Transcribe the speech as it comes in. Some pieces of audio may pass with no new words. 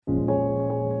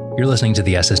You're listening to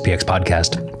the SSPX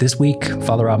podcast. This week,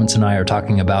 Father Robinson and I are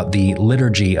talking about the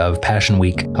liturgy of Passion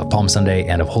Week, of Palm Sunday,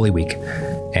 and of Holy Week.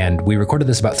 And we recorded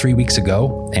this about 3 weeks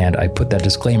ago, and I put that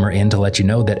disclaimer in to let you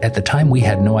know that at the time we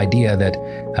had no idea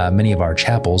that many of our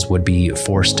chapels would be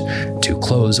forced to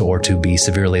close or to be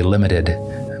severely limited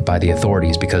by the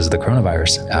authorities because of the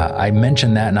coronavirus. I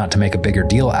mention that not to make a bigger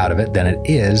deal out of it than it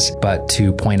is, but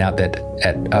to point out that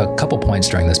at a couple points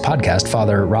during this podcast,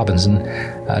 Father Robinson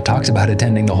talks about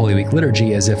attending the Holy Week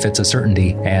liturgy as if it's a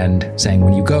certainty and saying,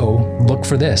 when you go, look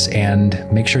for this and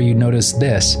make sure you notice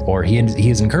this, or he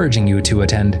is encouraging you to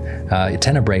attend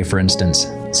Tenebrae, for instance.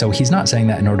 So he's not saying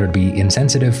that in order to be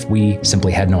insensitive. We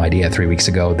simply had no idea 3 weeks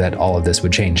ago that all of this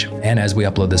would change. And as we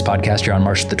upload this podcast here on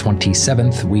March the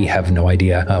 27th, we have no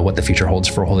idea what the future holds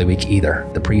for Holy Week either.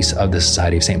 The priests of the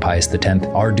Society of St. Pius X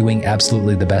are doing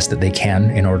absolutely the best that they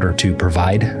can in order to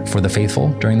provide for the faithful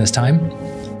during this time.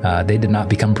 They did not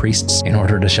become priests in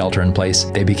order to shelter in place.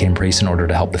 They became priests in order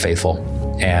to help the faithful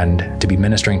and to be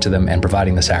ministering to them and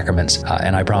providing the sacraments.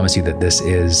 And I promise you that this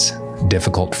is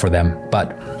difficult for them,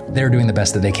 but they're doing the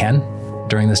best that they can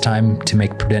during this time to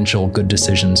make prudential, good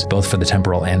decisions, both for the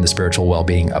temporal and the spiritual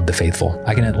well-being of the faithful.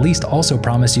 I can at least also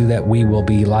promise you that we will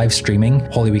be live streaming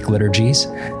Holy Week liturgies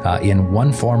in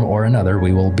one form or another.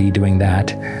 We will be doing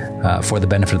that for the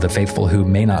benefit of the faithful who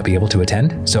may not be able to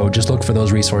attend. So just look for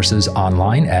those resources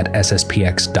online at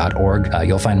sspx.org.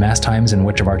 You'll find Mass times in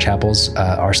which of our chapels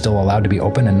are still allowed to be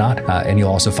open and not. And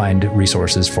you'll also find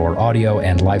resources for audio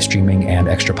and live streaming and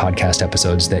extra podcast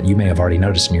episodes that you may have already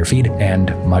noticed in your feed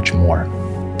and much more.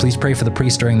 Please pray for the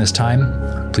priests during this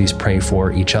time. Please pray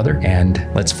for each other. And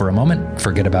let's for a moment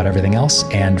forget about everything else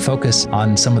and focus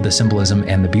on some of the symbolism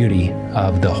and the beauty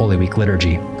of the Holy Week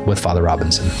liturgy with Father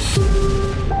Robinson.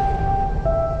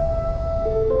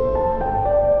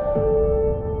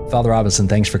 Father Robinson,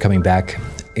 thanks for coming back.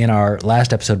 In our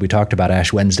last episode, we talked about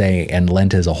Ash Wednesday and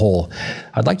Lent as a whole.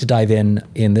 I'd like to dive in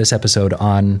this episode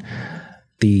on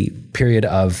the period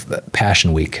of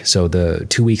Passion Week, so the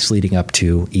 2 weeks leading up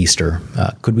to Easter.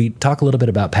 Could we talk a little bit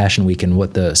about Passion Week and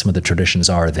what some of the traditions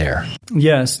are there?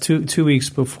 Yes, two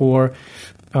weeks before.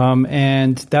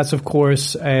 And that's, of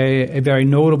course, a very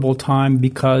notable time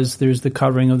because there's the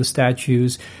covering of the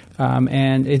statues.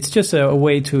 And it's just a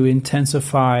way to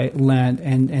intensify Lent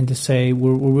and to say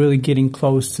we're really getting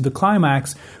close to the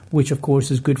climax, which, of course,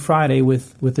 is Good Friday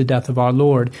with the death of our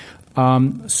Lord.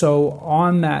 So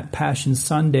on that Passion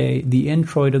Sunday, the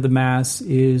introit of the Mass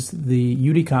is the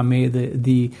Judica Me,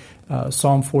 the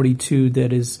Psalm 42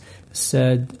 that is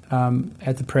said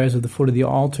at the prayers at the foot of the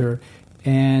altar.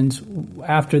 And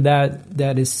after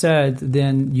that is said,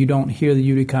 then you don't hear the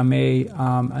Judica Me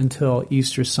until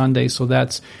Easter Sunday, so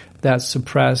that's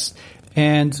suppressed.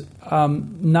 And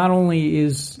not only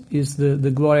is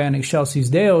the Gloria in Excelsis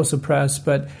Deo suppressed,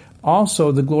 but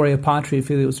also the Gloria Patri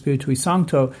Filio Spiritui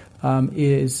Sancto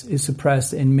is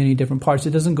suppressed in many different parts.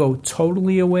 It doesn't go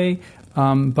totally away,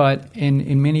 but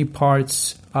in many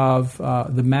parts of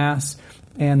the Mass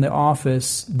and the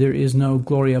office, there is no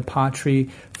Gloria Patri.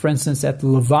 For instance, at the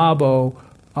lavabo,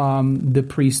 the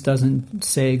priest doesn't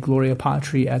say Gloria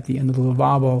Patri at the end of the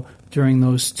lavabo during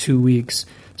those 2 weeks.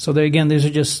 So there, again, these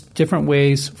are just different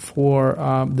ways for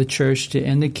the Church to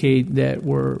indicate that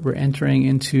we're entering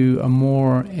into a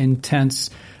more intense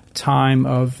time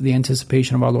of the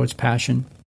anticipation of our Lord's Passion.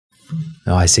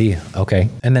 Oh, I see. Okay.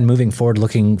 And then moving forward,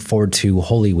 looking forward to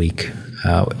Holy Week.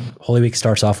 Holy Week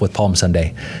starts off with Palm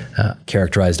Sunday,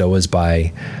 characterized always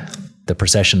by the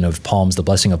procession of palms, the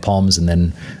blessing of palms, and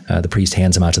then the priest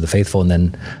hands them out to the faithful. And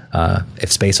then,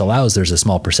 if space allows, there's a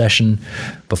small procession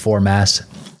before Mass.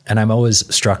 And I'm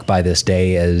always struck by this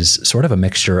day as sort of a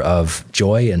mixture of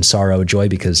joy and sorrow. Joy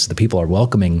because the people are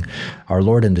welcoming our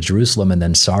Lord into Jerusalem, and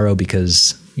then sorrow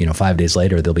because, 5 days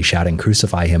later they'll be shouting,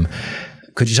 "Crucify him."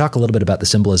 Could you talk a little bit about the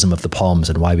symbolism of the palms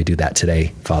and why we do that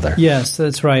today, Father? Yes,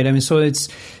 that's right. I mean, so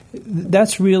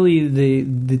that's really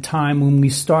the time when we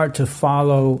start to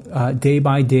follow day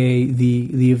by day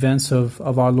the events of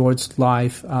our Lord's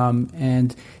life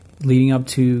and leading up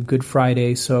to Good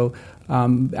Friday. So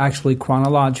actually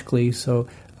chronologically, so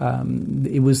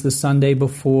it was the Sunday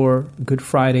before Good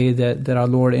Friday that our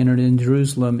Lord entered in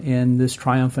Jerusalem in this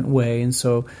triumphant way, and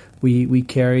so we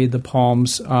carry the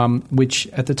palms, which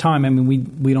at the time, I mean,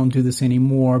 we don't do this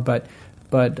anymore, but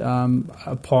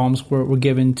palms were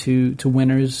given to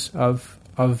winners of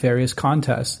various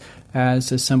contests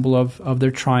as a symbol of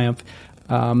their triumph.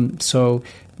 So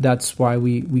that's why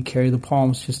we carry the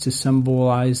palms, just to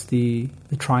symbolize the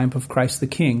triumph of Christ the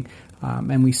King.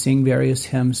 And we sing various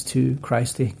hymns to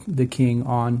Christ the King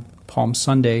on Palm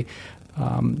Sunday,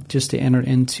 just to enter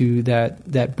into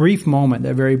that brief moment,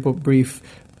 that very brief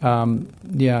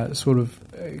sort of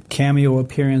cameo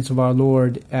appearance of our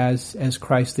Lord as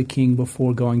Christ the King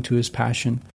before going to his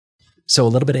passion. So a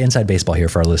little bit of inside baseball here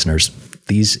for our listeners.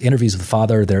 These interviews with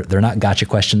Father, they're not gotcha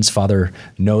questions. Father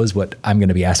knows what I'm going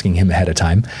to be asking him ahead of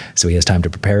time, so he has time to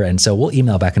prepare. And so we'll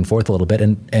email back and forth a little bit.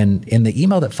 And in the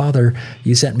email that Father,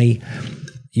 you sent me,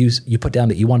 you put down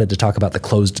that you wanted to talk about the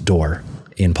closed door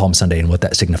in Palm Sunday and what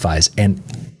that signifies. And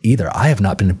either I have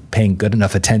not been paying good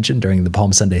enough attention during the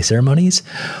Palm Sunday ceremonies,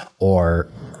 or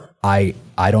I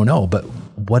don't know. But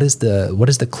what is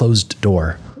the closed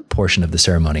door portion of the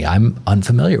ceremony? I'm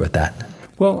unfamiliar with that.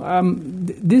 Well,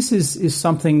 this is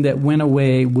something that went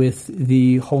away with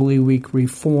the Holy Week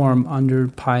reform under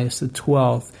Pius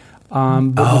XII,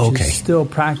 which is still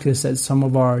practiced at some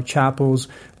of our chapels.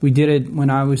 We did it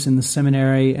when I was in the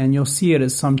seminary, and you'll see it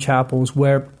at some chapels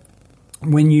where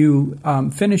when you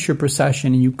finish your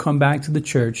procession and you come back to the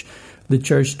church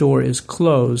door is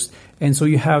closed. And so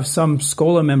you have some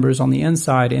Schola members on the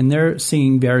inside, and they're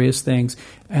singing various things.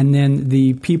 And then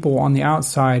the people on the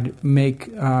outside make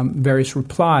various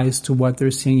replies to what they're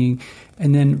singing.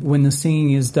 And then when the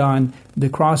singing is done, the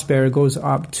cross-bearer goes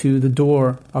up to the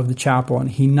door of the chapel, and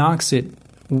he knocks it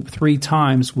 3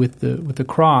 times with the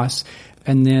cross,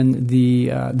 and then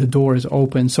the door is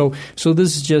open. So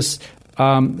this is just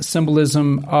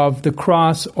symbolism of the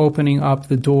cross opening up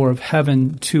the door of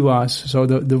heaven to us. So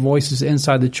the voices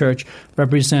inside the church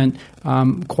represent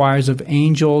choirs of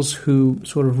angels who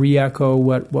sort of re-echo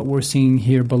what we're seeing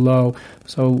here below.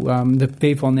 So the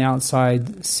faithful on the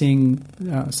outside sing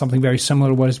something very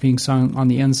similar to what is being sung on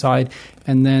the inside.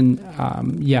 And then,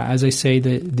 as I say,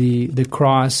 the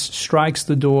cross strikes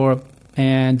the door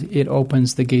and it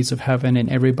opens the gates of heaven, and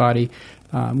everybody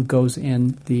goes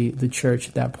in the church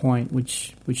at that point,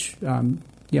 which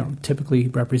typically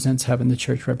represents heaven. The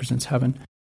church represents heaven.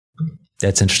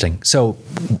 That's interesting. So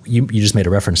you just made a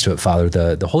reference to it, Father.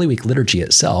 The Holy Week liturgy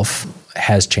itself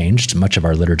has changed. Much of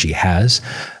our liturgy has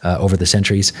over the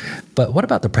centuries. But what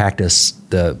about the practice,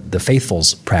 the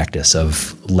faithful's practice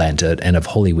of Lent and of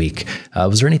Holy Week?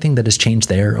 Was there anything that has changed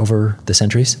there over the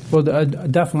centuries? Well,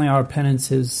 definitely our penance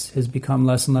has become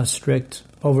less and less strict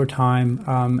over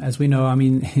time. As we know,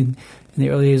 in the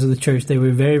early days of the church, they were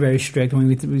very, very strict. When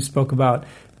we spoke about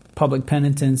public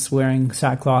penitents wearing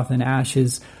sackcloth and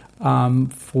ashes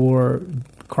for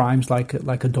crimes like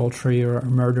adultery or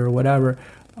murder or whatever,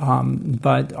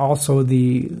 but also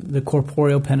the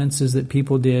corporeal penances that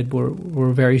people did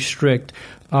were very strict.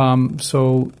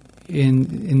 So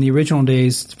in the original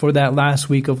days, for that last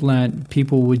week of Lent,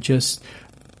 people would just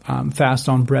fast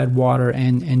on bread, water,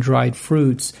 and dried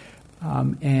fruits.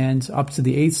 And up to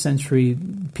the 8th century,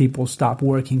 people stopped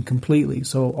working completely.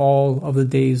 So all of the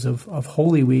days of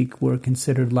Holy Week were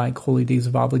considered like holy days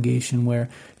of obligation, where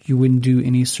you wouldn't do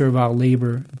any servile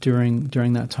labor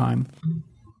during that time.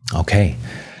 Okay.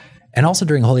 And also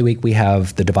during Holy Week, we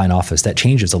have the Divine Office. That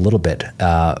changes a little bit.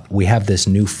 We have this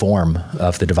new form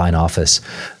of the Divine Office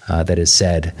that is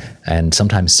said and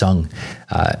sometimes sung,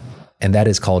 and that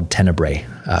is called Tenebrae.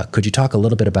 Could you talk a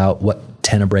little bit about what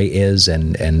Tenebrae is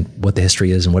and what the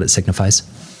history is and what it signifies?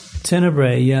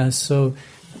 Tenebrae, yes. So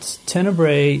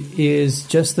Tenebrae is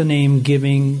just the name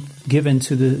given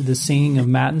to the singing of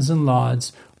matins and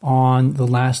lauds on the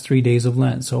last 3 days of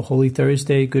Lent. So Holy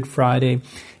Thursday, Good Friday,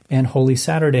 and Holy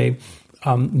Saturday,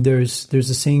 there's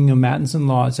a singing of matins and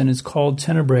lauds, and it's called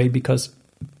Tenebrae because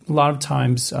a lot of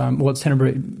times,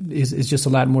 Tenebrae is just a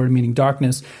Latin word meaning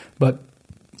darkness, but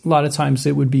a lot of times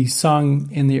it would be sung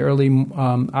in the early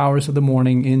hours of the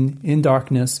morning in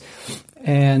darkness,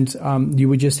 and you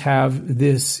would just have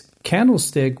this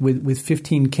candlestick with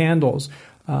 15 candles,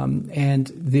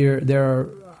 and there are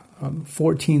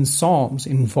 14 psalms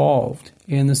involved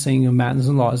in the singing of matins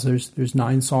and lauds. There's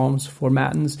 9 psalms for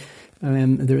matins,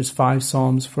 and there's 5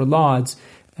 psalms for lauds.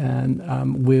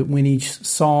 And when each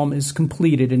psalm is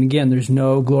completed, and again, there's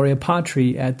no Gloria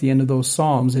Patri at the end of those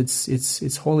psalms.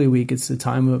 It's Holy Week. It's the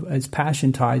time of it's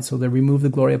Passion Tide, so they remove the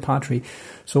Gloria Patri.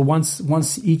 So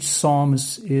once each psalm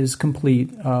is complete,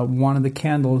 one of the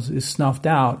candles is snuffed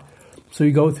out. So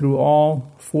you go through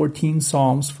all 14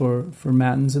 psalms for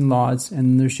matins and lauds,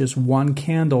 and there's just one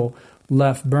candle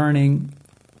left burning,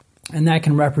 and that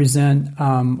can represent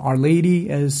Our Lady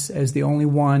as the only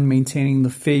one maintaining the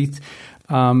faith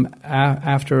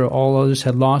after all others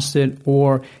had lost it,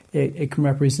 or it can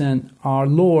represent our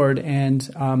Lord, and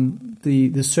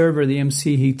the server, the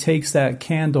MC, he takes that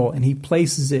candle and he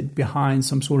places it behind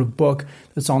some sort of book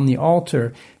that's on the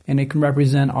altar, and it can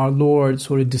represent our Lord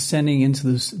sort of descending into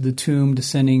the tomb,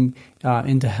 descending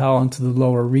into hell, into the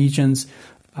lower regions.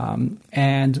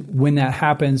 And when that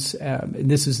happens,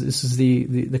 this is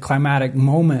the climatic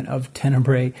moment of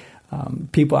Tenebrae.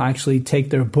 People actually take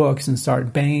their books and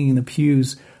start banging the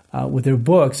pews with their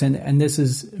books, and this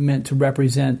is meant to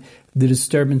represent the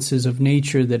disturbances of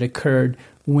nature that occurred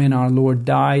when our Lord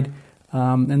died.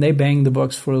 And they bang the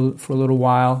books for a little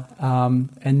while,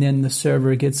 and then the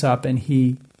server gets up and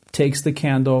he takes the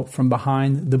candle from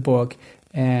behind the book.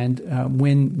 And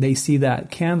when they see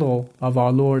that candle of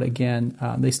our Lord again,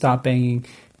 they stop banging,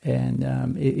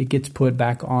 and it gets put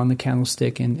back on the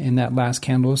candlestick, and that last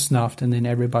candle is snuffed, and then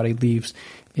everybody leaves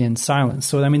in silence.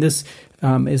 So, I mean, this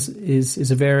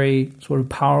is a very sort of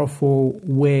powerful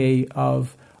way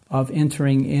of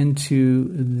entering into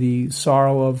the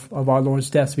sorrow of our Lord's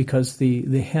death, because the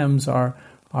hymns are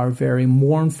very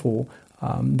mournful.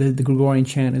 The Gregorian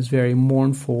chant is very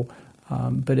mournful.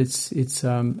 But it's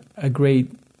a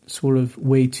great sort of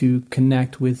way to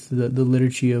connect with the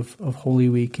liturgy of Holy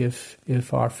Week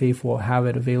if our faithful have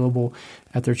it available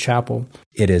at their chapel.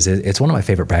 It is. It's one of my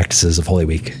favorite practices of Holy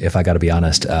Week, if I got to be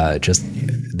honest. Just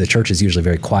the church is usually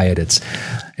very quiet.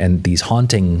 And these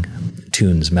haunting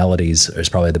tunes, melodies is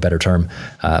probably the better term.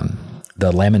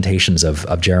 The Lamentations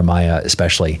of Jeremiah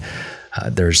especially,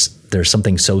 there's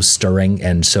something so stirring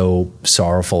and so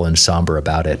sorrowful and somber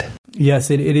about it.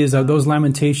 Yes, it is. Those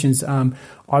Lamentations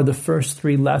are the first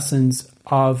 3 lessons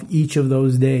of each of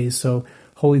those days. So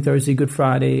Holy Thursday, Good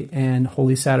Friday, and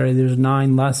Holy Saturday, there's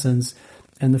 9 lessons.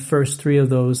 And the first 3 of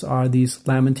those are these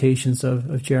Lamentations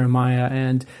of Jeremiah.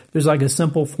 And there's like a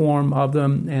simple form of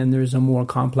them, and there's a more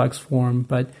complex form.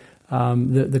 But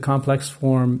the complex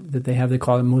form that they have, they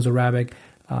call it Mozarabic,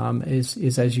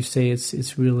 is as you say,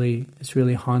 it's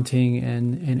really haunting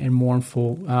and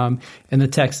mournful, and the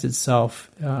text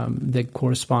itself that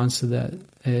corresponds to that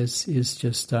is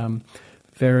just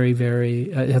very,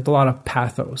 very. It has a lot of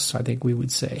pathos, I think we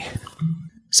would say.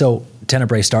 So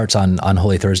Tenebrae starts on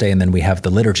Holy Thursday, and then we have the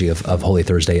liturgy of Holy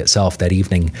Thursday itself that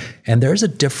evening. And there's a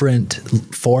different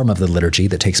form of the liturgy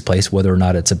that takes place, whether or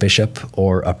not it's a bishop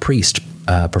or a priest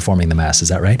performing the Mass. Is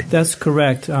that right? That's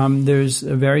correct. There's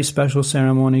a very special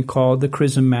ceremony called the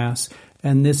Chrism Mass.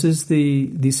 And this is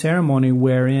the ceremony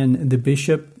wherein the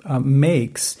bishop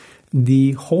makes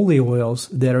the holy oils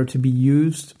that are to be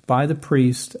used by the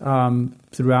priest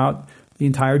throughout the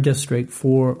entire district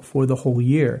for the whole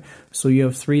year. So you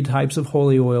have 3 types of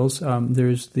holy oils.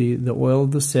 There's the oil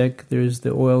of the sick, there's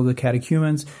the oil of the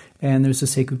catechumens, and there's the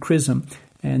sacred chrism.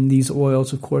 And these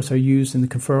oils, of course, are used in the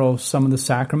conferral of some of the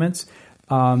sacraments.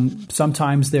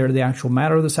 Sometimes they're the actual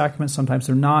matter of the sacrament, sometimes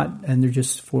they're not, and they're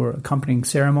just for accompanying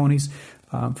ceremonies.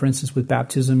 For instance, with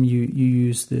baptism, you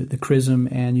use the chrism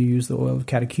and you use the oil of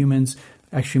catechumens.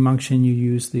 Extreme unction, you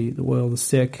use the oil of the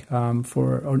sick.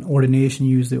 For ordination,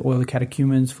 you use the oil of the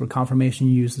catechumens. For confirmation,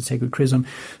 you use the sacred chrism.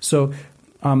 So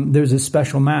there's a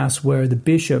special Mass where the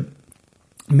bishop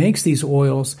makes these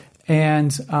oils,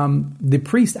 and the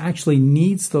priest actually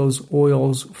needs those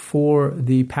oils for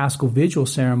the Paschal Vigil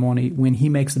ceremony when he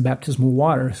makes the baptismal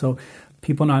water. So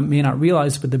people may not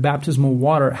realize, but the baptismal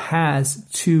water has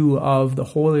 2 of the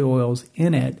holy oils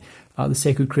in it, the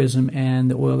sacred chrism and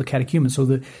the oil of the catechumens.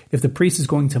 So if the priest is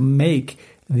going to make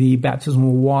the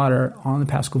baptismal water on the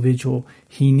Paschal Vigil,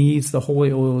 he needs the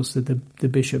holy oils that the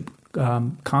bishop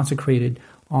consecrated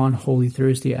on Holy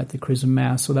Thursday at the Chrism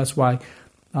Mass. So that's why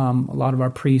a lot of our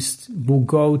priests will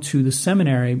go to the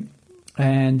seminary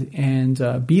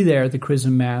and be there at the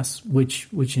Chrism Mass, which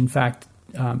in fact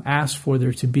asks for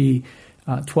there to be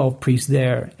 12 priests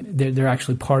there. They're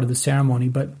actually part of the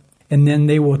ceremony, and then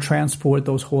they will transport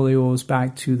those holy oils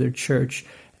back to their church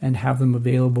and have them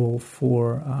available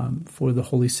for the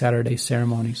Holy Saturday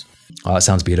ceremonies. Oh, it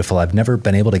sounds beautiful. I've never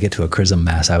been able to get to a Chrism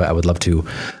Mass. I would love to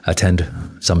attend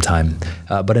sometime.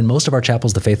 But in most of our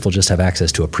chapels, the faithful just have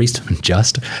access to a priest,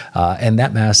 and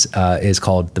that Mass is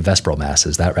called the Vesperal Mass.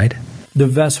 Is that right? The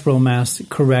Vesperal Mass,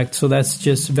 correct. So that's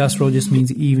Vesperal just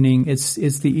means evening. It's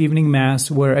the evening Mass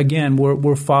where, again,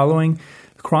 we're following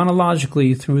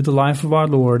chronologically through the life of our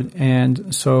Lord.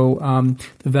 And so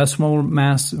the Vesperal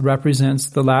Mass represents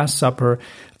the Last Supper.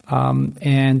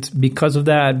 And because of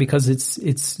that, because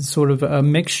it's sort of a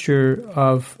mixture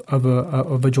of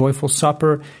a joyful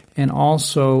supper and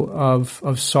also of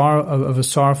a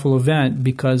sorrowful event,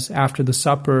 because after the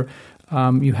supper,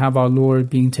 you have our Lord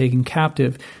being taken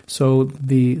captive. So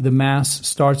the Mass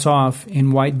starts off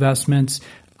in white vestments,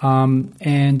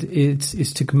 and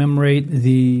it's to commemorate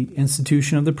the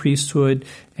institution of the priesthood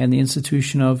and the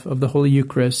institution of the Holy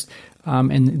Eucharist.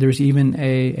 And there's even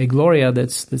a Gloria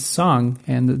that's sung,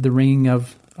 and the ringing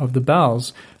of the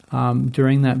bells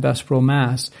during that Vesperal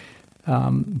Mass.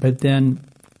 But then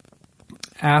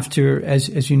after,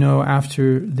 as you know,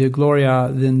 after the Gloria,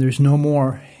 then there's no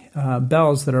more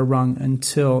bells that are rung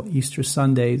until Easter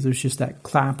Sunday. There's just that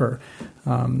clapper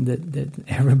that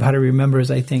everybody remembers,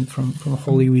 I think, from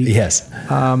Holy Week. Yes.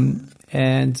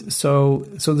 And so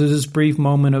there's this brief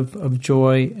moment of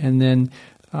joy, and then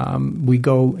we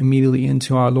go immediately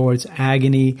into our Lord's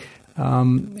agony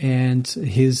and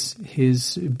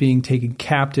his being taken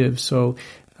captive. So,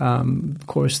 of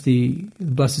course, the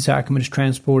Blessed Sacrament is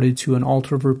transported to an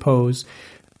altar of repose,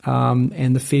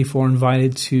 and the faithful are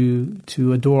invited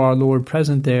to adore our Lord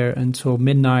present there until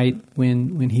midnight,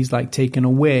 when he's like taken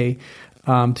away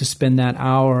to spend that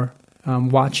hour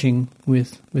watching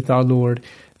with our Lord.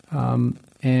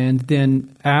 And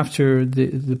then after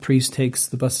the priest takes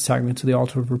the Blessed Sacrament to the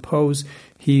altar of repose,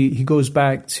 he goes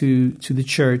back to the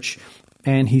church,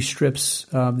 and he strips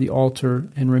the altar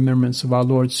in remembrance of our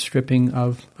Lord's stripping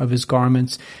of his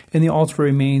garments. And the altar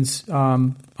remains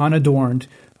unadorned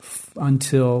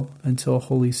until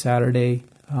Holy Saturday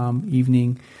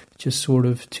evening, just sort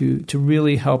of to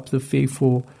really help the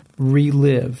faithful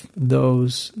relive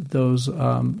those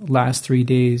last 3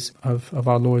 days of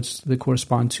our Lord's, that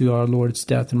correspond to our Lord's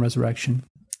death and resurrection.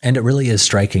 And it really is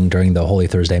striking during the Holy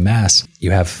Thursday Mass.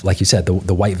 You have, like you said,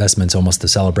 the white vestments, almost the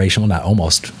celebration. Well, not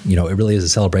almost. It really is a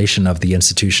celebration of the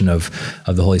institution of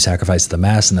the Holy Sacrifice of the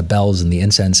Mass, and the bells and the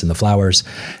incense and the flowers.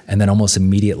 And then almost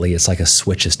immediately, it's like a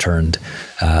switch is turned.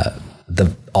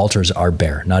 The altars are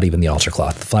bare, not even the altar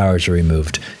cloth. The flowers are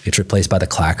removed. It's replaced by the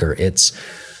clacker. It's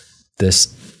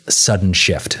this sudden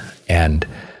shift. And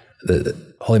the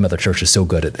Holy Mother Church is so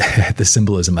good at the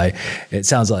symbolism. It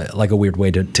sounds like a weird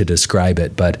way to describe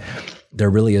it, but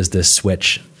there really is this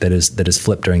switch that is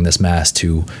flipped during this Mass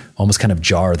to almost kind of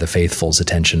jar the faithful's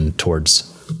attention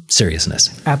towards seriousness.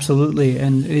 Absolutely,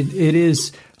 and it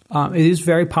is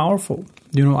very powerful.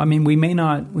 We may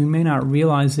not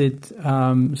realize it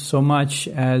so much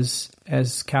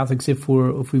as Catholics if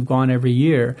we've gone every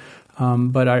year.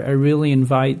 But I really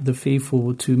invite the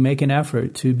faithful to make an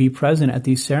effort to be present at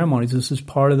these ceremonies. This is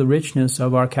part of the richness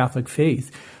of our Catholic faith.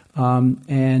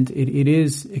 And it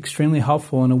is extremely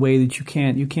helpful in a way that you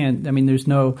can't, there's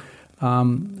no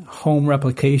home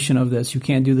replication of this. You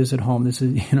can't do this at home. This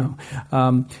is,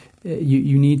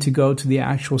 you need to go to the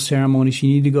actual ceremonies. You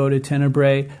need to go to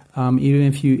Tenebrae, even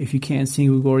if you can't sing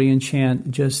Gregorian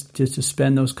chant, just to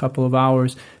spend those couple of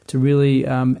hours to really,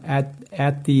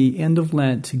 at the end of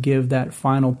Lent, to give that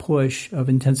final push of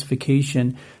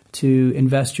intensification, to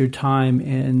invest your time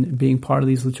in being part of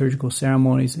these liturgical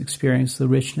ceremonies, experience the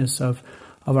richness of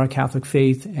our Catholic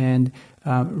faith, and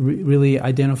really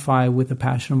identify with the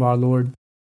Passion of our Lord.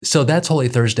 So that's Holy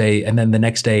Thursday, and then the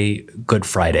next day, Good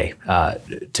Friday.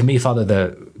 To me, Father,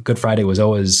 the Good Friday was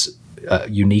always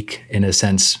unique in a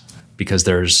sense, because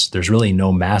there's really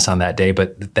no Mass on that day,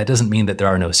 but that doesn't mean that there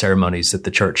are no ceremonies that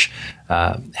the Church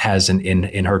has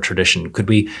in her tradition. Could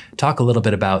we talk a little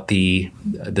bit about the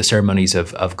ceremonies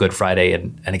of Good Friday?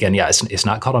 And again, it's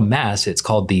not called a Mass, it's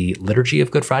called the Liturgy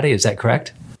of Good Friday. Is that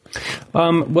correct?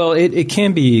 Well, it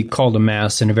can be called a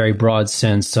Mass in a very broad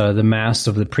sense, the Mass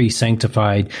of the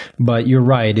pre-sanctified, but you're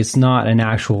right, it's not an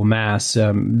actual Mass.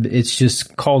 It's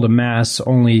just called a Mass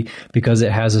only because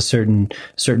it has a certain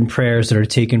prayers that are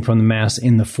taken from the Mass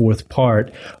in the fourth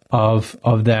part of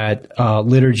that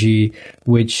liturgy,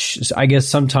 which I guess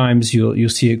sometimes you'll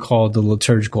see it called the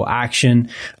liturgical action.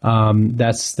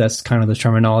 That's kind of the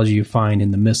terminology you find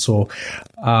in the Missal.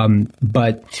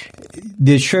 But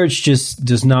the Church just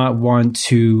does not want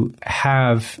to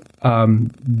have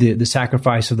the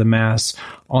sacrifice of the Mass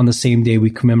on the same day we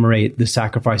commemorate the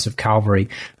sacrifice of Calvary.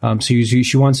 So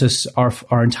she wants us,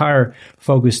 our entire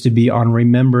focus, to be on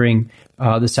remembering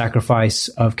the sacrifice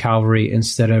of Calvary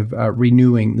instead of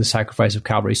renewing the sacrifice of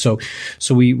Calvary. So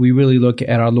we really look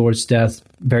at our Lord's death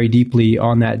very deeply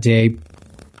on that day.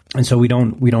 And so we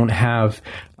don't have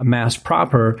a Mass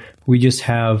proper. We just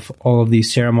have all of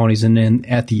these ceremonies, and then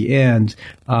at the end,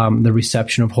 the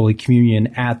reception of Holy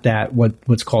Communion at that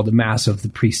what's called the Mass of the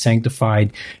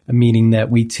pre-sanctified, meaning that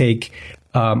we take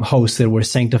hosts that were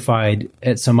sanctified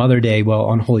at some other day,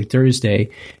 on Holy Thursday,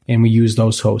 and we use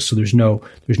those hosts. So there's no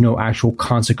actual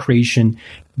consecration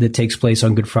that takes place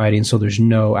on Good Friday, and so there's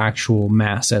no actual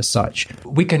Mass as such.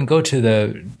 We can go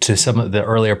to some of the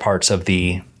earlier parts of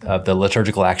the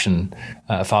liturgical action,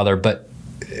 Father, but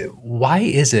why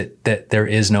is it that there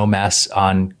is no Mass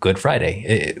on Good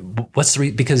Friday? What's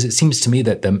the because it seems to me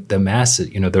that the Mass,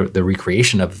 the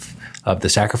recreation of the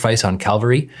sacrifice on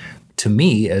Calvary, to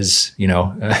me, as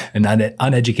an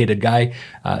uneducated guy,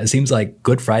 it seems like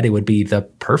Good Friday would be the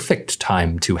perfect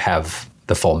time to have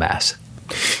the full Mass.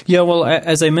 Yeah, well,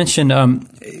 as I mentioned,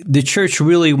 the church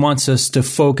really wants us to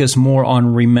focus more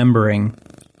on remembering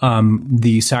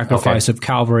the sacrifice of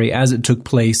Calvary as it took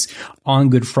place on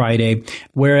Good Friday,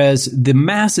 whereas the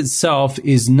Mass itself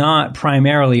is not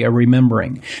primarily a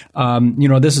remembering.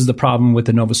 This is the problem with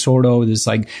the Novus Ordo. It's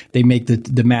like they make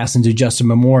the Mass into just a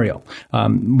memorial,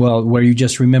 where you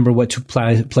just remember what took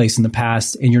place in the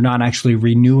past, and you're not actually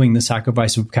renewing the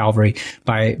sacrifice of Calvary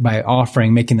by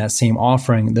making that same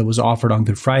offering that was offered on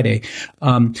Good Friday.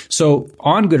 So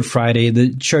on Good Friday,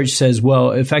 the church says,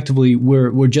 well, effectively,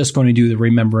 we're just going to do the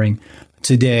remembering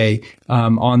today.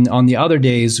 On the other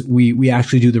days, we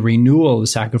actually do the renewal of the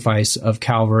sacrifice of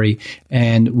Calvary,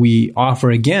 and we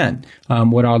offer again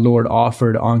what our Lord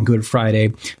offered on Good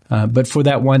Friday. But for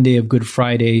that one day of Good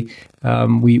Friday,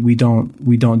 we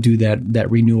don't do that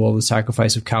renewal of the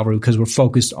sacrifice of Calvary, because we're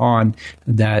focused on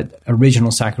that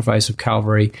original sacrifice of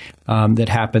Calvary that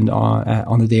happened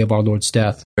on the day of our Lord's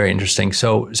death. Very interesting.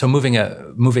 So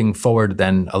moving forward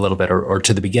then a little bit, or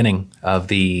to the beginning of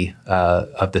the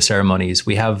ceremonies,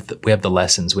 we have the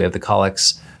lessons, we have the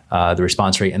collects, the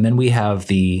responsory, and then we have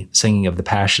the singing of the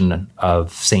Passion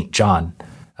of St. John.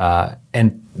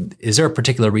 And is there a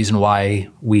particular reason why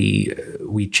we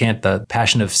chant the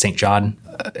Passion of St. John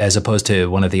as opposed to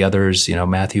one of the others,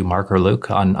 Matthew, Mark, or Luke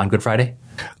on Good Friday?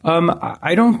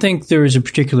 I don't think there is a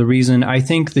particular reason. I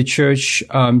think the church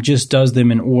just does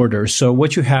them in order. So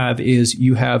what you have is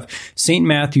St.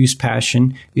 Matthew's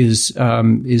Passion is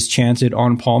chanted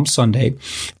on Palm Sunday.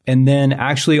 And then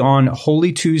actually on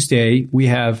Holy Tuesday, we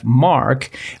have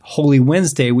Mark. Holy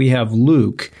Wednesday, we have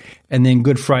Luke. And then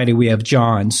Good Friday, we have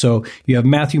John. So you have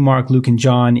Matthew, Mark, Luke, and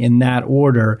John in that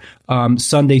order,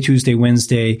 Sunday, Tuesday,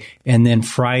 Wednesday, and then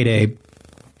Friday.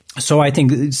 So I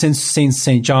think since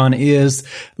St. John is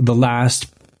the last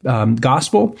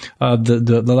gospel,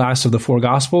 the last of the four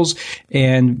gospels,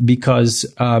 and because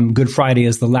Good Friday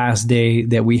is the last day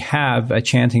that we have a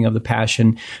chanting of the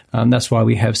Passion, that's why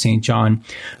we have St. John.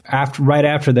 Right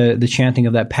after the chanting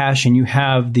of that Passion, you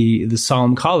have the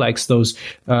solemn collects, those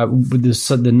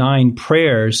the 9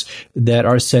 prayers that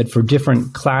are said for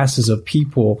different classes of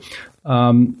people.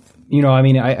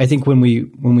 I think when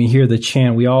we hear the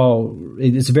chant,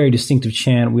 it's a very distinctive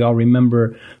chant. We all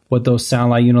remember what those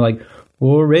sound like, like,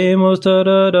 Oremus da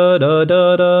da da da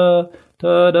da da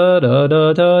da da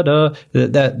da da da.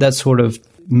 That sort of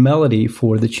melody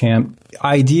for the chant.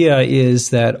 Idea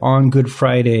is that on Good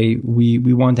Friday, we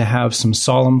want to have some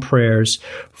solemn prayers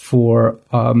for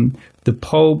the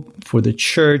Pope, for the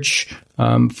Church,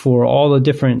 for all the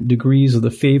different degrees of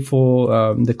the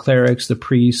faithful, the clerics, the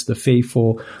priests, the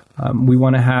faithful. We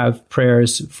want to have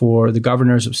prayers for the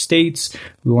governors of states.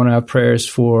 We want to have prayers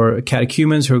for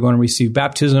catechumens who are going to receive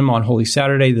baptism on Holy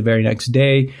Saturday, the very next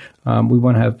day. We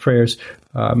want to have prayers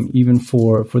even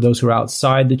for those who are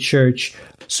outside the church.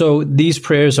 So these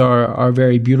prayers are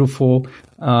very beautiful.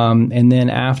 And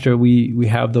then after we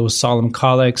have those solemn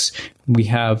collects, we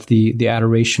have the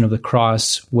adoration of the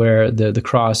cross, where the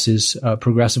cross is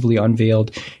progressively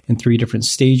unveiled in 3 different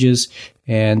stages,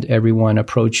 and everyone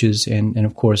approaches and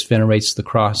of course venerates the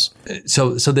cross.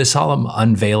 So this solemn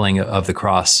unveiling of the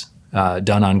cross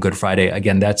done on Good Friday,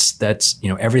 again, that's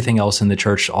everything else in the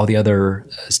church, all the other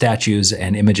statues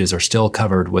and images are still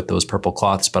covered with those purple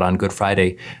cloths, but on Good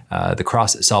Friday, the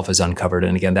cross itself is uncovered.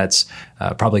 And again, that's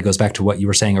probably goes back to what you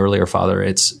were saying earlier, Father.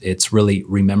 It's really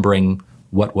remembering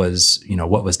what was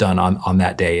done on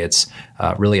that day. It's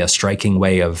really a striking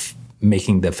way of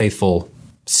making the faithful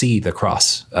see the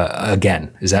cross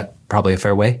again. Is that probably a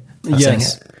fair way of saying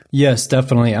it? Yes,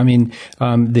 definitely. I mean,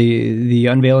 the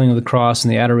unveiling of the cross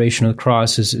and the adoration of the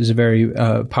cross is a very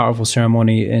powerful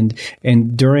ceremony,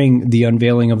 and during the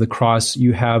unveiling of the cross,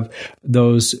 you have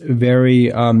those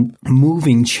very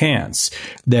moving chants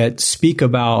that speak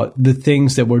about the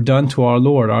things that were done to our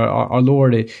Lord. Our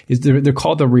Lord they're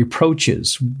called the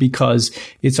reproaches, because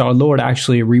it's our Lord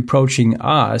actually reproaching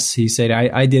us. He said,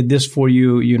 "I did this for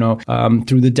you,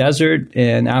 through the desert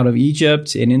and out of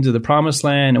Egypt and into the Promised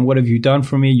Land, and what have you done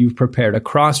for me? You've prepared a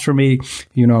cross for me,"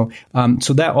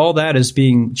 so that all that is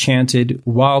being chanted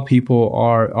while people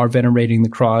are venerating the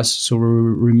cross. So we're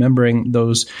remembering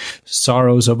those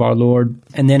sorrows of our Lord.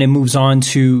 And then it moves on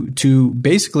to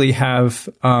basically have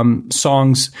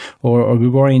songs or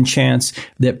Gregorian chants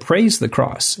that praise the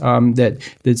cross, that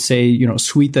say,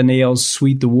 sweet the nails,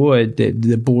 sweet the wood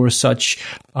that bore such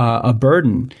a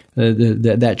burden,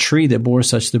 that tree that bore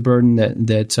such the burden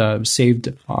that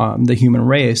saved the human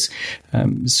race.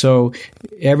 So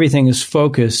everything is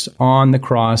focused on the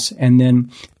cross. And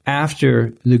then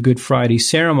after the Good Friday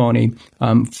ceremony,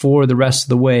 for the rest of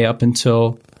the way up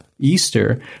until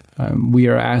Easter, we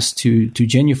are asked to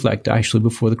genuflect actually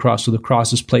before the cross. So the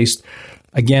cross is placed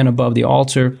again above the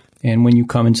altar. And when you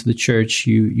come into the church,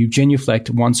 you genuflect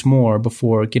once more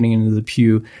before getting into the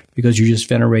pew because you're just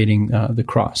venerating the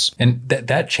cross. And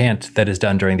that chant that is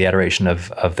done during the adoration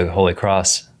of the Holy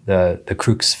Cross, the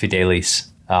Crux Fidelis,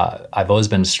 I've always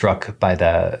been struck by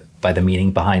the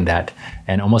meaning behind that,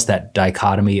 and almost that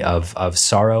dichotomy of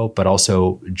sorrow but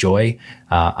also joy.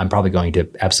 I'm probably going to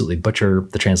absolutely butcher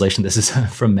the translation. This is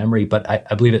from memory, but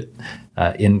I believe it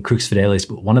in Crux Fidelis.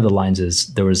 One of the lines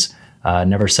is there was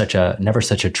never such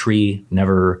a tree,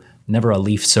 never a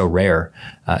leaf so rare.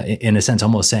 In a sense,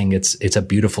 almost saying it's a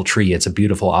beautiful tree, it's a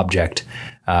beautiful object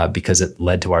because it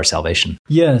led to our salvation.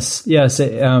 Yes.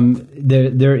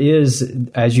 There is,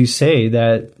 as you say,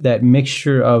 that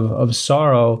mixture of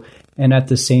sorrow and at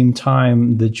the same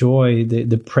time the joy,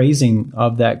 the praising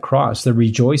of that cross, the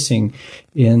rejoicing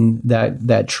in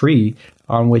that tree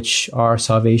on which our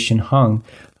salvation hung.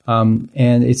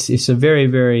 And it's a very,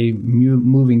 very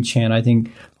moving chant. I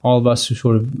think all of us who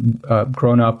sort of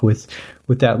grown up with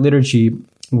that liturgy,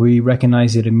 we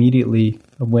recognize it immediately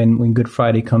when Good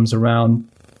Friday comes around.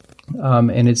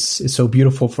 And it's so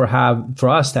beautiful for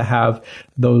us to have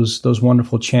those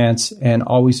wonderful chants and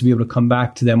always to be able to come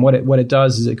back to them. What it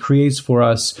does is it creates for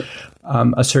us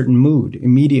a certain mood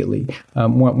immediately.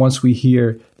 Once we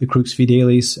hear the Crux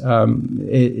Fidelis,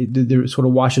 it sort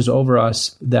of washes over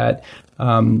us that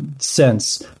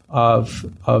sense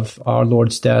of our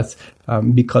Lord's death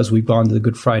because we've gone to the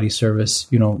Good Friday service,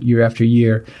 year after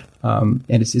year, and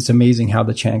it's amazing how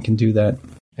the chant can do that.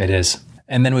 It is.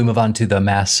 And then we move on to the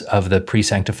Mass of the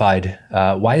Pre-Sanctified.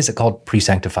 Why is it called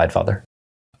Pre-Sanctified, Father?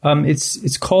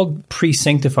 It's called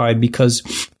Pre-Sanctified because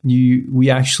we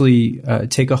actually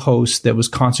take a host that was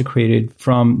consecrated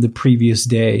from the previous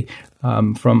day,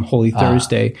 from Holy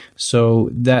Thursday. So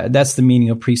that's the meaning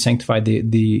of Pre-Sanctified.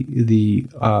 The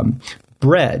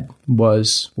bread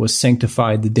was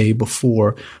sanctified the day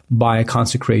before by a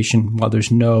consecration, while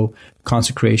there's no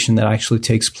consecration that actually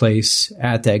takes place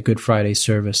at that Good Friday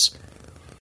service.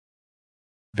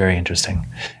 Very interesting.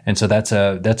 And so that's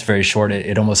very short.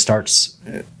 It almost starts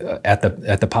at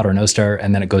the Pater Noster,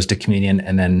 and then it goes to communion,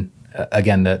 and then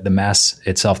again the Mass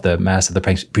itself, the Mass of the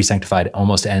Pre-Sanctified,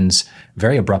 almost ends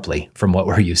very abruptly from what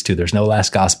we're used to. There's no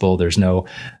last gospel. There's no,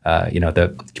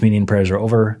 the communion prayers are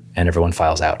over, and everyone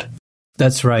files out.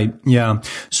 That's right. Yeah.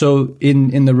 So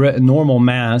in the normal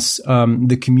Mass,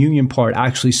 the communion part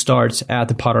actually starts at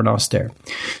the Pater Noster,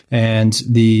 and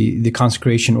the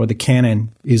consecration or the canon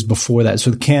is before that.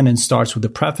 So the canon starts with the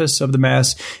preface of the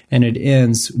Mass, and it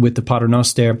ends with the Pater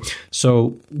Noster.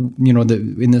 So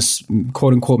in this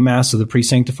quote unquote Mass of the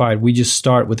Pre-Sanctified, we just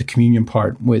start with the communion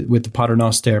part with the Pater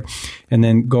Noster, and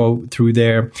then go through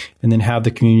there, and then have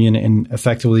the communion, and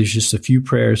effectively it's just a few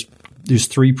prayers. There's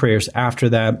 3 prayers after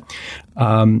that,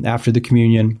 after the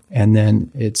communion, and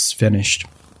then it's finished.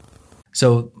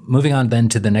 So moving on then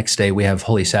to the next day, we have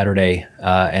Holy Saturday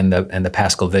and the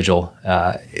Paschal Vigil.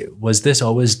 Was this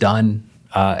always done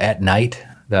at night,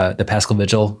 the Paschal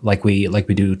Vigil, like we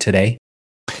do today?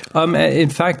 In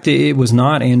fact, it was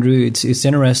not, Andrew. It's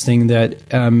interesting that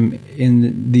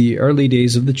in the early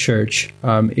days of the church,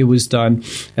 it was done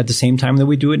at the same time that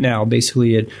we do it now,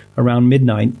 basically at around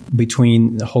midnight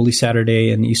between Holy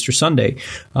Saturday and Easter Sunday.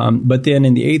 But then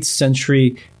in the 8th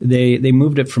century, they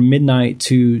moved it from midnight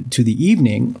to the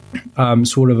evening,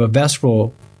 sort of a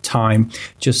vesperal time,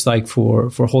 just like for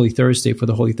Holy Thursday, for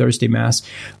the Holy Thursday Mass.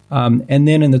 And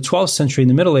then in the 12th century, in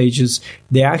the Middle Ages,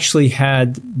 they actually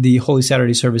had the Holy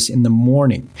Saturday service in the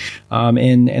morning.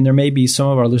 And there may be some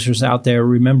of our listeners out there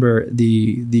remember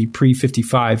the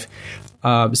pre-55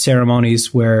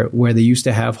 ceremonies where they used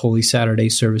to have Holy Saturday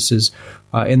services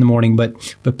in the morning,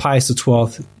 but Pius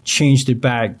XII changed it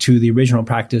back to the original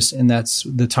practice, and that's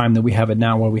the time that we have it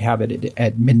now, where we have it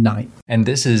at midnight. And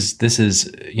this is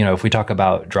if we talk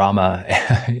about drama,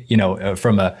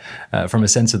 from a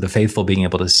sense of the faithful being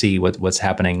able to see what's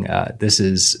happening, this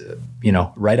is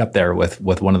right up there with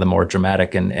one of the more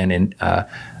dramatic and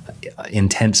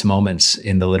intense moments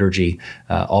in the liturgy.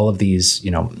 All of these,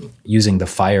 using the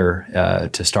fire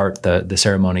to start the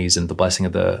ceremonies and the blessing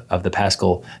of the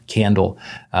Paschal candle.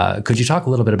 Could you talk a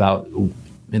little bit about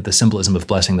the symbolism of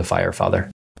blessing the fire, Father?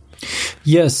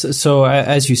 Yes. So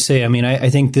as you say, I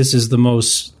think this is the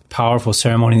most powerful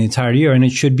ceremony in the entire year, and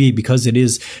it should be, because it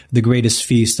is the greatest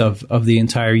feast of the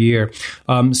entire year.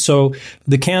 So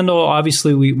the candle,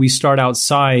 obviously, we start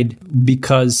outside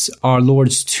because our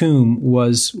Lord's tomb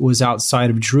was outside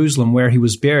of Jerusalem, where he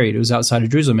was buried. It was outside of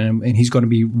Jerusalem, and he's going to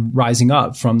be rising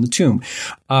up from the tomb.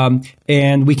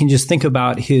 And we can just think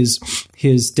about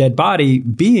his dead body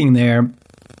being there.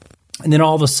 And then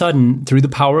all of a sudden, through the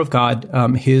power of God,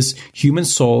 his human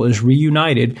soul is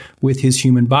reunited with his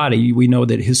human body. We know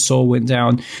that his soul went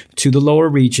down to the lower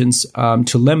regions,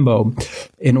 to limbo,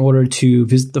 in order to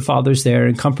visit the fathers there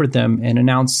and comfort them and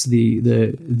announce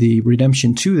the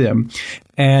redemption to them.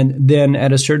 And then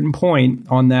at a certain point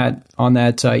on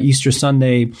that Easter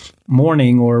Sunday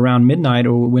morning or around midnight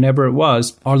or whenever it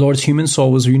was, our Lord's human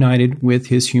soul was reunited with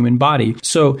his human body.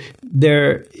 So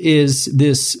there is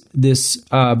this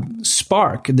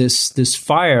spark, this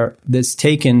fire that's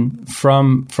taken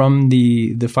from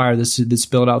the fire that's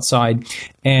built outside,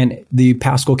 and the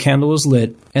Paschal candle is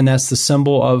lit, and that's the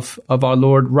symbol of our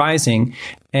Lord rising.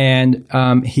 And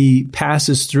he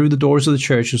passes through the doors of the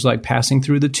church. It's like passing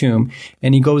through the tomb,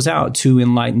 and he goes out to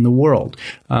enlighten the world.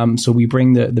 So we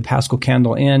bring the Paschal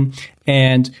candle in,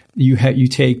 and you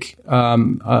take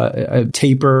a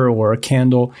taper or a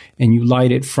candle, and you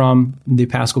light it from the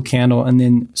Paschal candle, and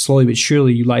then slowly but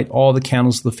surely you light all the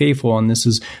candles of the faithful, and this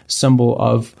is a symbol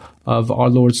of our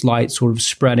Lord's light sort of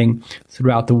spreading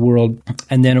throughout the world.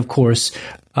 And then, of course,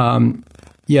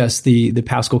 yes, the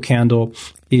Paschal candle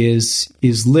is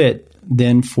lit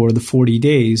then for the 40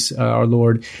 days. Our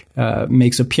Lord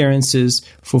makes appearances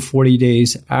for 40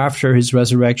 days after his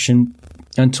resurrection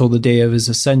until the day of his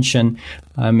ascension,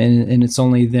 and it's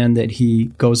only then that he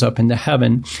goes up into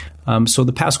heaven. So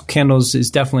the Paschal candles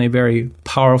is definitely a very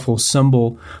powerful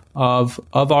symbol of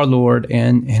our Lord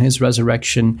and his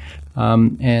resurrection,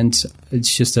 and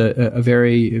it's just a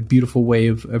very beautiful way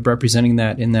of representing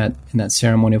that in that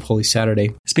ceremony of Holy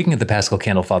Saturday. Speaking of the Paschal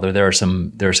candle, Father, there are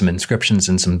some inscriptions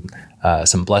and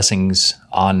some blessings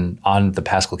on the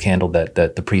Paschal candle that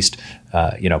the priest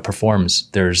performs.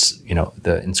 There's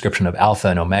the inscription of Alpha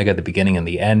and Omega, the beginning and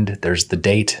the end. There's the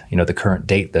date, the current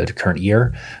date, the current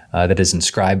year that is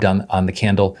inscribed on the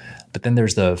candle. But then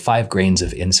there's the 5 grains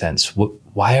of incense.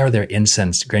 Why are there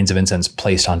grains of incense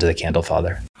placed onto the candle,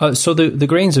 Father? So the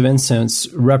grains of incense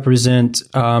represent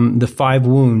the 5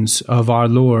 wounds of our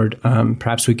Lord.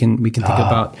 Perhaps we can think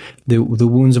about the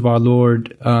wounds of our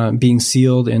Lord being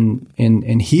sealed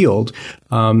and healed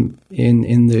in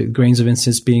the grains of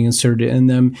incense being inserted in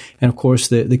them. And of course,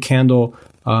 the candle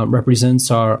represents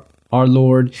our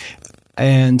Lord.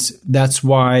 And that's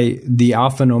why the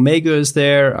Alpha and Omega is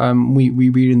there. We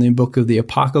read in the book of the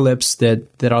Apocalypse that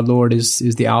our Lord is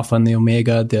the Alpha and the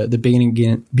Omega, the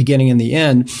beginning and the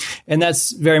end. And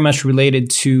that's very much related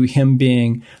to him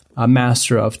being a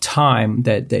master of time,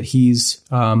 that he's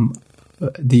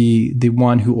the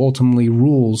one who ultimately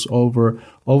rules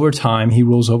over time. He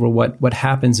rules over what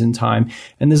happens in time.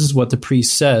 And this is what the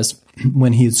priest says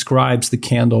when he inscribes the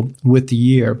candle with the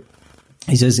year.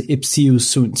 He says, "Ipsius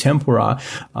sunt tempora."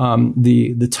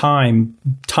 The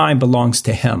time belongs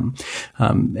to him,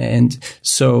 and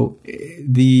so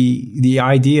the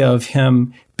idea of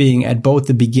him being at both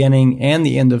the beginning and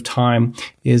the end of time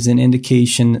is an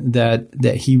indication that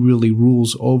he really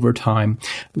rules over time.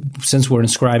 Since we're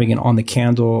inscribing it on the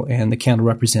candle, and the candle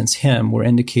represents him, we're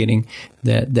indicating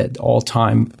that all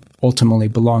time ultimately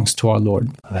belongs to our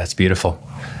Lord. That's beautiful.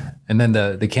 And then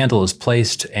the candle is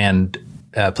placed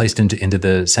into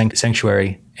the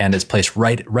sanctuary, and it's placed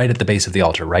right at the base of the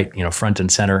altar, right, front and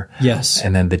center. Yes.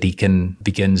 And then the deacon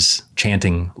begins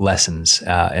chanting lessons,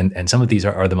 and some of these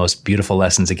are the most beautiful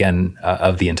lessons again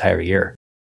of the entire year.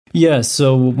 Yes.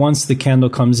 So once the candle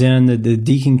comes in, the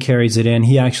deacon carries it in.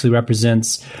 He actually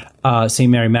represents St.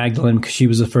 Mary Magdalene, because she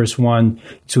was the first one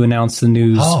to announce the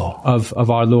news of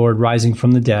our Lord rising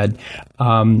from the dead.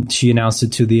 She announced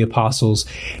it to the apostles.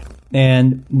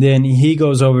 And then he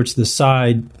goes over to the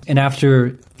side, and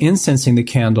after incensing the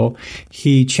candle,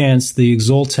 he chants the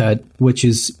Exultet, which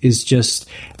is just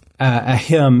a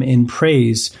hymn in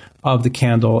praise of the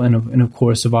candle and of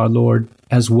course of our Lord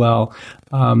as well.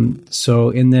 And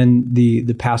then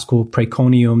the Paschal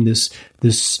Praeconium,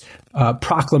 this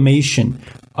proclamation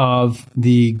of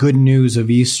the good news of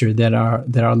Easter, that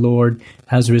our Lord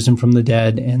has risen from the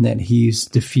dead and that he's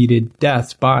defeated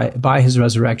death by his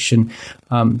resurrection.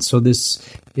 So this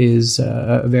is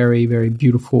a very, very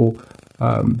beautiful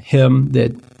hymn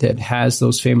that has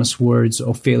those famous words,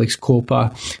 "O felix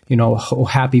culpa," "O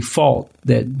happy fault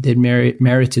that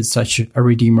merited such a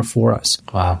Redeemer for us."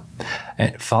 Wow.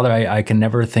 And Father, I can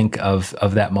never think of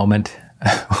that moment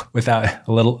without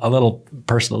a little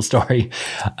personal story.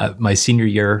 My senior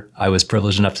year, I was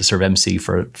privileged enough to serve MC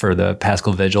for the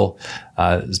Paschal Vigil.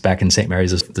 It was back in St.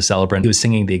 Mary's, the celebrant. He was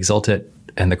singing the Exultet,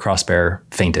 and the crossbearer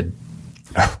fainted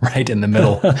right in the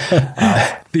middle.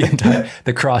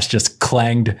 The cross just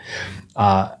clanged.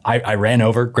 I ran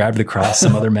over, grabbed the cross.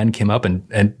 Some other men came up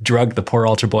and dragged the poor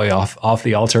altar boy off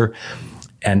the altar.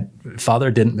 And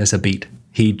Father didn't miss a beat.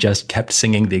 he just kept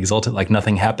singing the Exultet like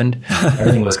nothing happened.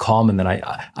 Everything was calm. And then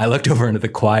I looked over into the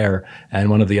choir, and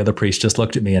one of the other priests just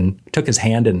looked at me and took his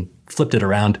hand and flipped it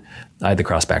around. I had the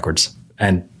cross backwards.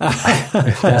 And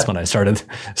that's when I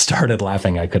started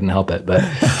laughing. I couldn't help it. But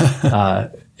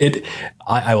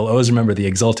I will always remember the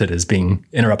Exultet as being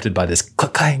interrupted by this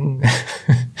clang.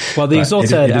 Well, the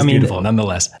Exultet, it is beautiful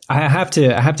nonetheless. I have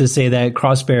to say that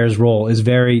crossbearer's role is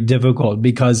very difficult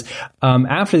because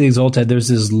after the Exultet, there's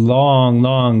this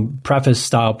long preface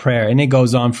style prayer, and it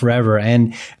goes on forever.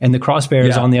 And the crossbearer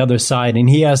is on the other side, and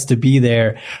he has to be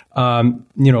there,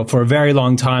 for a very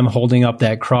long time, holding up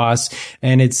that cross.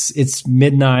 And it's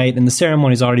midnight, and the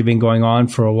ceremony's already been going on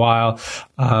for a while.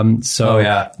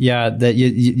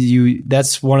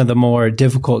 That's one of the more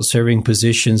difficult serving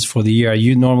positions for the year.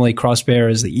 You normally crossbearer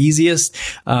is the easiest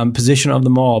position of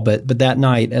them all, but that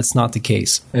night that's not the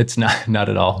case. It's not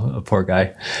at all. A poor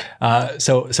guy.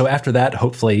 So after that,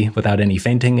 hopefully without any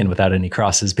fainting and without any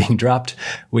crosses being dropped,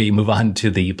 we move on to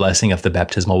the blessing of the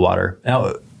baptismal water.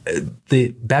 Now, the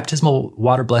baptismal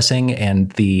water blessing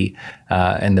and the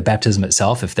baptism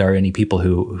itself, if there are any people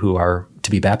who are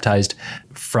to be baptized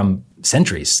from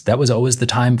centuries, that was always the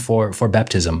time for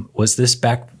baptism. Was this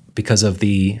back because of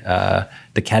the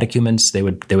catechumens? They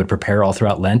would prepare all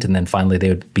throughout Lent, and then finally they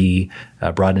would be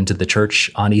brought into the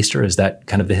church on Easter. Is that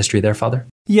kind of the history there, Father?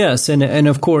 Yes, and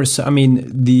of course, I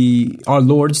mean, our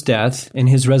Lord's death and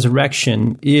his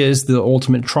resurrection is the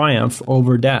ultimate triumph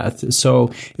over death.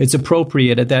 So it's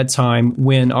appropriate at that time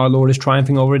when our Lord is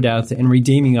triumphing over death and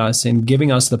redeeming us and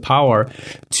giving us the power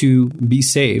to be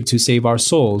saved, to save our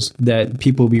souls, that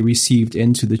people be received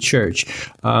into the church.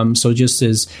 So just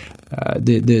as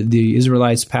the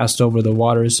Israelites passed over the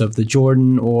waters of the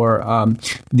Jordan, or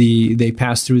they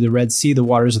passed through the Red Sea, the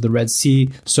waters of the Red Sea,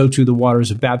 so too the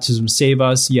waters of baptism save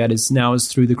us. Yet it's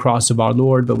through the cross of our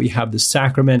Lord, but we have the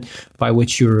sacrament by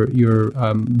which you're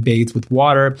bathed with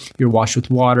water, you're washed with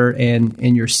water,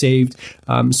 and you're saved.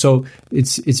 So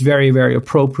it's very, very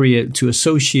appropriate to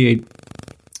associate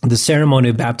the ceremony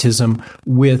of baptism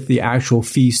with the actual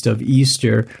feast of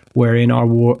Easter, wherein our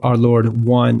Lord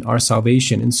won our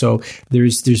salvation. And so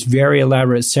there's very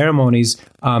elaborate ceremonies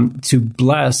to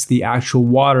bless the actual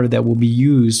water that will be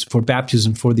used for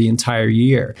baptism for the entire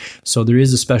year. So there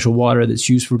is a special water that's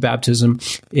used for baptism.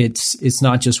 It's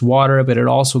not just water, but it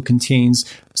also contains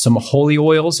some holy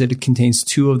oils. It contains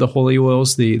two of the holy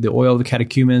oils, the oil of the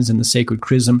catechumens and the sacred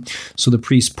chrism. So the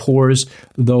priest pours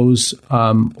those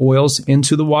oils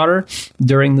into the water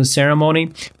during the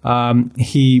ceremony.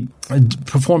 He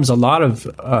performs a lot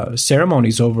of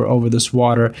ceremonies over this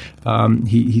water.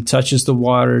 He touches the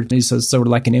water. He says sort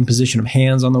of like an imposition of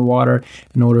hands on the water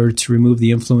in order to remove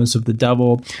the influence of the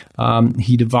devil.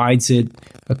 He divides it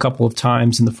a couple of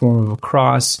times in the form of a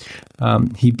cross.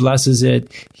 He blesses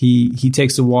it. He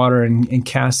takes the water and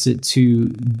casts it to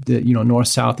the north,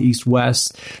 south, east,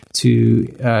 west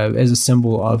to as a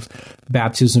symbol of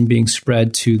baptism being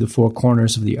spread to the four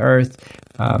corners of the earth.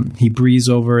 He breathes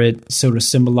over it, sort of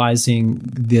symbolizing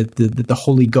that the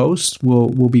Holy Ghost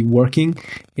will be working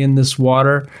in this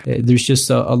water. There's just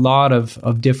a lot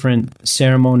of different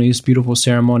ceremonies, beautiful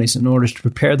ceremonies, in order to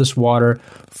prepare this water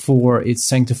for its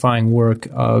sanctifying work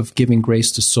of giving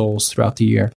grace to souls throughout the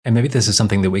year. And maybe this is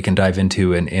something that we can dive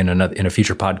into in a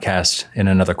future podcast, in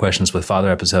another Questions with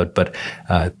Father episode. But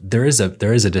there is a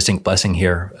distinct blessing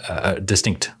here, a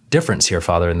distinct difference here,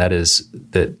 Father, and that is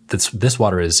that this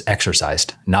water is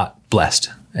exorcised, not blessed,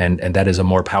 and that is a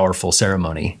more powerful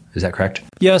ceremony. Is that correct?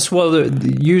 Yes. Well,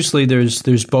 usually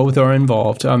there's both are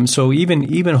involved. So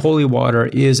even holy water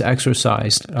is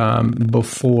exorcised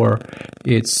before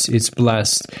it's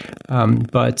blessed.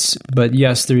 But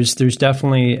yes, there's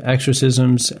definitely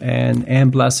exorcisms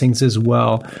and blessings as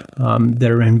well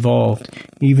that are involved.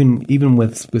 Even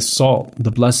with salt,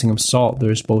 the blessing of salt,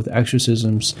 there's both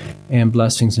exorcisms and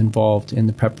blessings involved in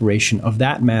the preparation of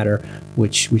that matter,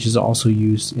 which is also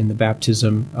used in the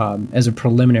baptism as a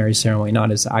preliminary ceremony,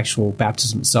 not as actual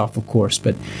baptism itself, of course,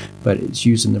 but it's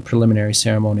used in the preliminary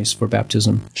ceremonies for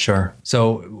baptism. Sure.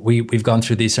 So we've gone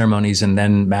through these ceremonies, and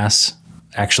then Mass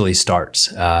actually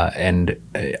starts. And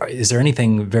is there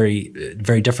anything very,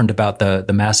 very different about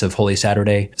the Mass of Holy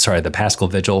Saturday? Sorry, the Paschal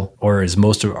Vigil, or is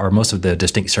most of the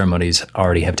distinct ceremonies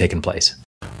already have taken place?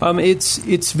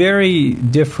 It's very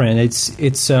different.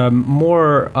 It's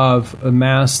more of a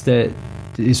Mass that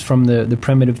is from the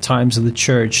primitive times of the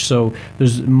church. So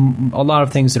there's a lot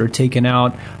of things that are taken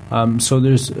out. So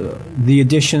there's the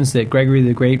additions that Gregory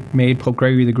the Great made, Pope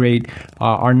Gregory the Great,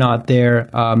 are not there.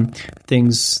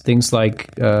 Things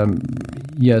like,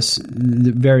 various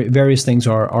things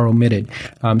are omitted.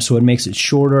 So it makes it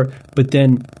shorter. But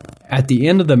then at the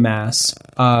end of the Mass,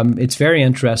 it's very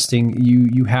interesting.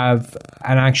 You have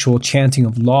an actual chanting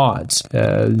of lauds.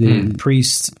 The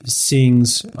priest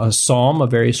sings a psalm, a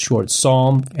very short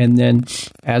psalm, and then,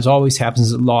 as always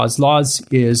happens at lauds, lauds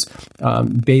is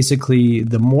basically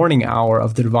the morning hour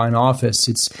of the divine office.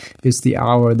 It's the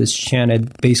hour that's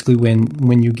chanted basically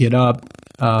when you get up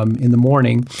in the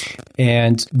morning,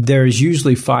 and there's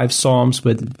usually 5 psalms,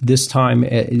 but this time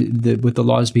with the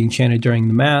lauds being chanted during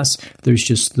the Mass, there's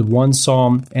just the one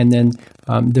psalm, and then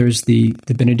there's the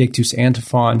Benedictus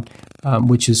antiphon,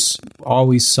 which is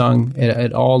always sung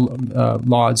at all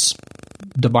lauds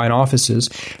divine offices,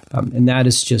 and that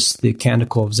is just the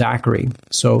Canticle of Zachary.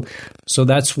 So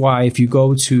that's why if you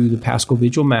go to the Paschal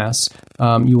Vigil Mass,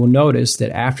 you will notice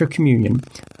that after communion,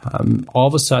 all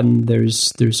of a sudden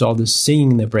there's all this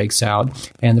singing that breaks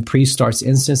out, and the priest starts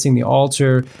incensing the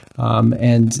altar,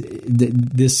 and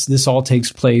this all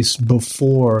takes place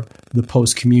before the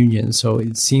post-communion. So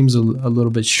it seems a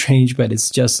little bit strange, but it's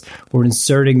just we're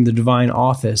inserting the divine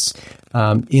office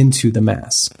into the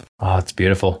Mass. Oh, it's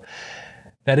beautiful.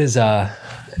 That is,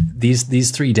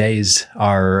 these 3 days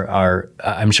are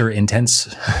I'm sure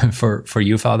intense for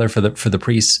you, Father, for the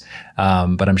priests,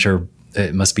 but I'm sure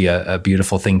it must be a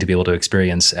beautiful thing to be able to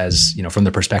experience, as you know, from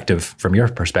your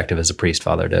perspective as a priest,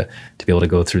 Father, to be able to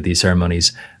go through these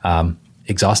ceremonies.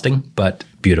 Exhausting, but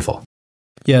beautiful.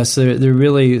 Yes, they're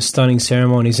really stunning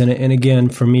ceremonies, and again,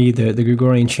 for me, the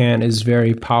Gregorian chant is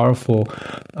very powerful.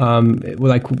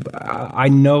 Like I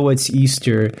know it's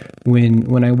Easter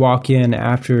when I walk in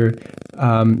after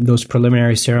those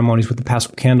preliminary ceremonies with the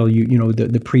Paschal Candle. You know,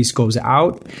 the priest goes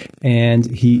out and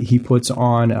he puts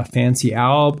on a fancy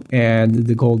alb and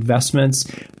the gold vestments,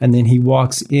 and then he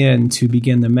walks in to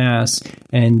begin the Mass,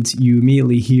 and you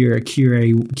immediately hear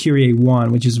Kyrie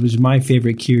 1, which was my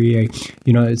favorite Kyrie.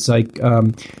 You know, it's like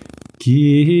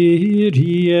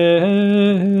Kyrie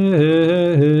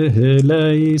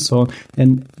eleison,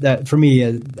 and that for me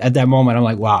at that moment I'm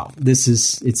like, wow,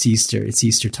 it's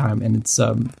Easter time, and it's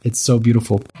so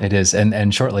beautiful. It is,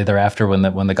 and shortly thereafter, when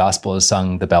the gospel is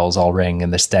sung, the bells all ring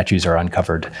and the statues are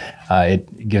uncovered.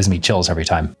 It gives me chills every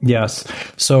time. Yes,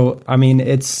 so I mean,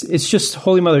 it's just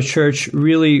Holy Mother Church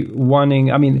really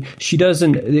wanting. I mean, she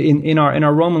doesn't in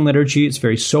our Roman liturgy. It's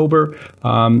very sober.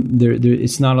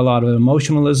 It's not a lot of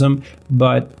emotionalism,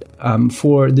 but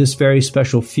for this very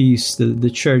special feast, the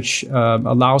Church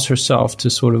allows herself to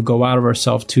sort of go out of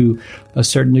herself to a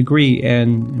certain degree,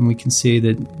 and we can say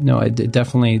that no, it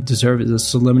definitely deserves it. The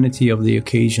solemnity of the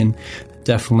occasion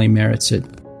definitely merits it.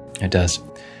 It does.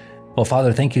 Well,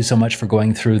 Father, thank you so much for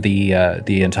going through the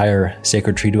entire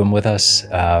Sacred Triduum with us.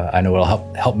 I know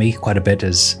it'll help me quite a bit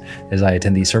as I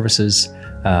attend these services,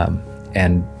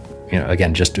 and you know,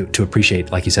 again, just to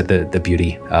appreciate, like you said, the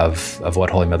beauty of what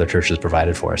Holy Mother Church has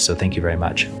provided for us. So thank you very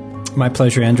much. My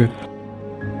pleasure, Andrew.